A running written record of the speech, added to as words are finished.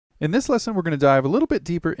In this lesson, we're going to dive a little bit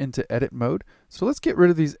deeper into edit mode. So let's get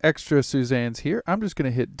rid of these extra Suzannes here. I'm just going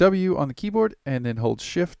to hit W on the keyboard and then hold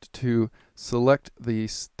Shift to select the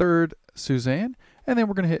third Suzanne. And then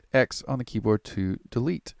we're going to hit X on the keyboard to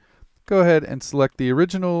delete. Go ahead and select the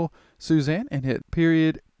original Suzanne and hit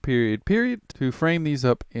period, period, period to frame these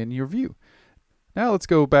up in your view. Now let's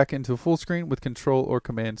go back into full screen with Control or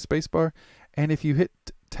Command Spacebar. And if you hit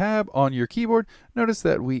Tab on your keyboard, notice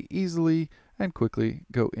that we easily and quickly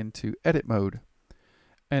go into edit mode.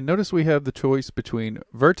 And notice we have the choice between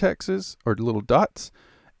vertexes, or little dots,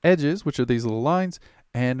 edges, which are these little lines,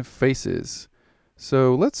 and faces.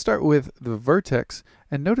 So let's start with the vertex,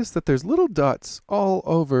 and notice that there's little dots all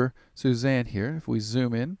over Suzanne here, if we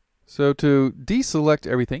zoom in. So to deselect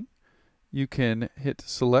everything, you can hit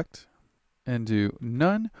select and do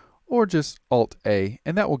none, or just Alt-A,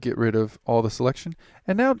 and that will get rid of all the selection.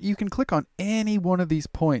 And now you can click on any one of these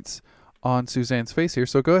points on Suzanne's face here.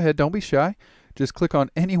 So go ahead, don't be shy. Just click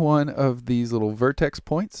on any one of these little vertex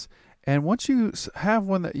points. And once you have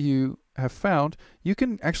one that you have found, you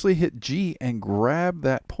can actually hit G and grab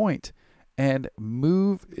that point and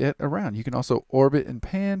move it around. You can also orbit and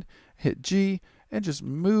pan, hit G, and just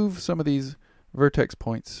move some of these vertex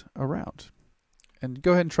points around. And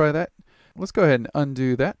go ahead and try that. Let's go ahead and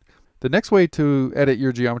undo that. The next way to edit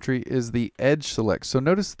your geometry is the edge select. So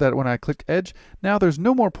notice that when I click edge, now there's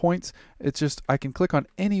no more points. It's just I can click on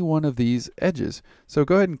any one of these edges. So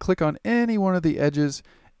go ahead and click on any one of the edges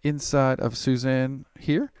inside of Suzanne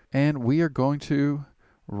here, and we are going to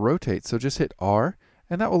rotate. So just hit R,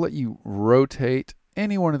 and that will let you rotate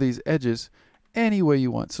any one of these edges any way you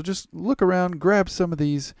want. So just look around, grab some of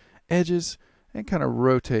these edges, and kind of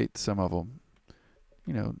rotate some of them.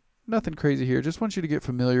 You know, nothing crazy here. Just want you to get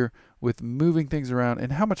familiar with moving things around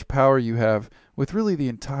and how much power you have with really the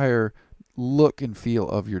entire look and feel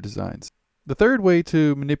of your designs. The third way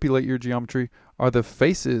to manipulate your geometry are the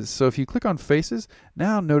faces. So if you click on faces,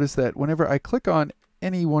 now notice that whenever I click on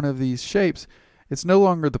any one of these shapes, it's no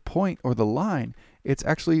longer the point or the line. It's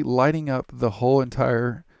actually lighting up the whole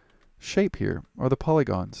entire shape here, or the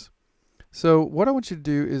polygons. So what I want you to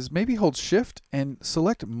do is maybe hold Shift and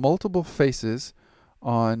select multiple faces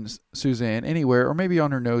on Suzanne anywhere, or maybe on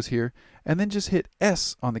her nose here, and then just hit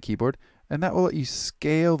S on the keyboard, and that will let you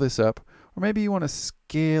scale this up, or maybe you want to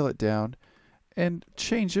scale it down and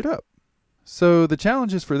change it up. So the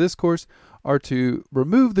challenges for this course are to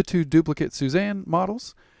remove the two duplicate Suzanne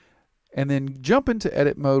models, and then jump into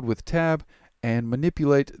edit mode with Tab and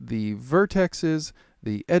manipulate the vertexes,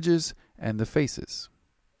 the edges, and the faces.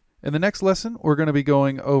 In the next lesson, we're going to be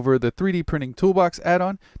going over the 3D Printing Toolbox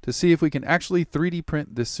add-on to see if we can actually 3D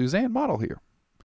print this Suzanne model here.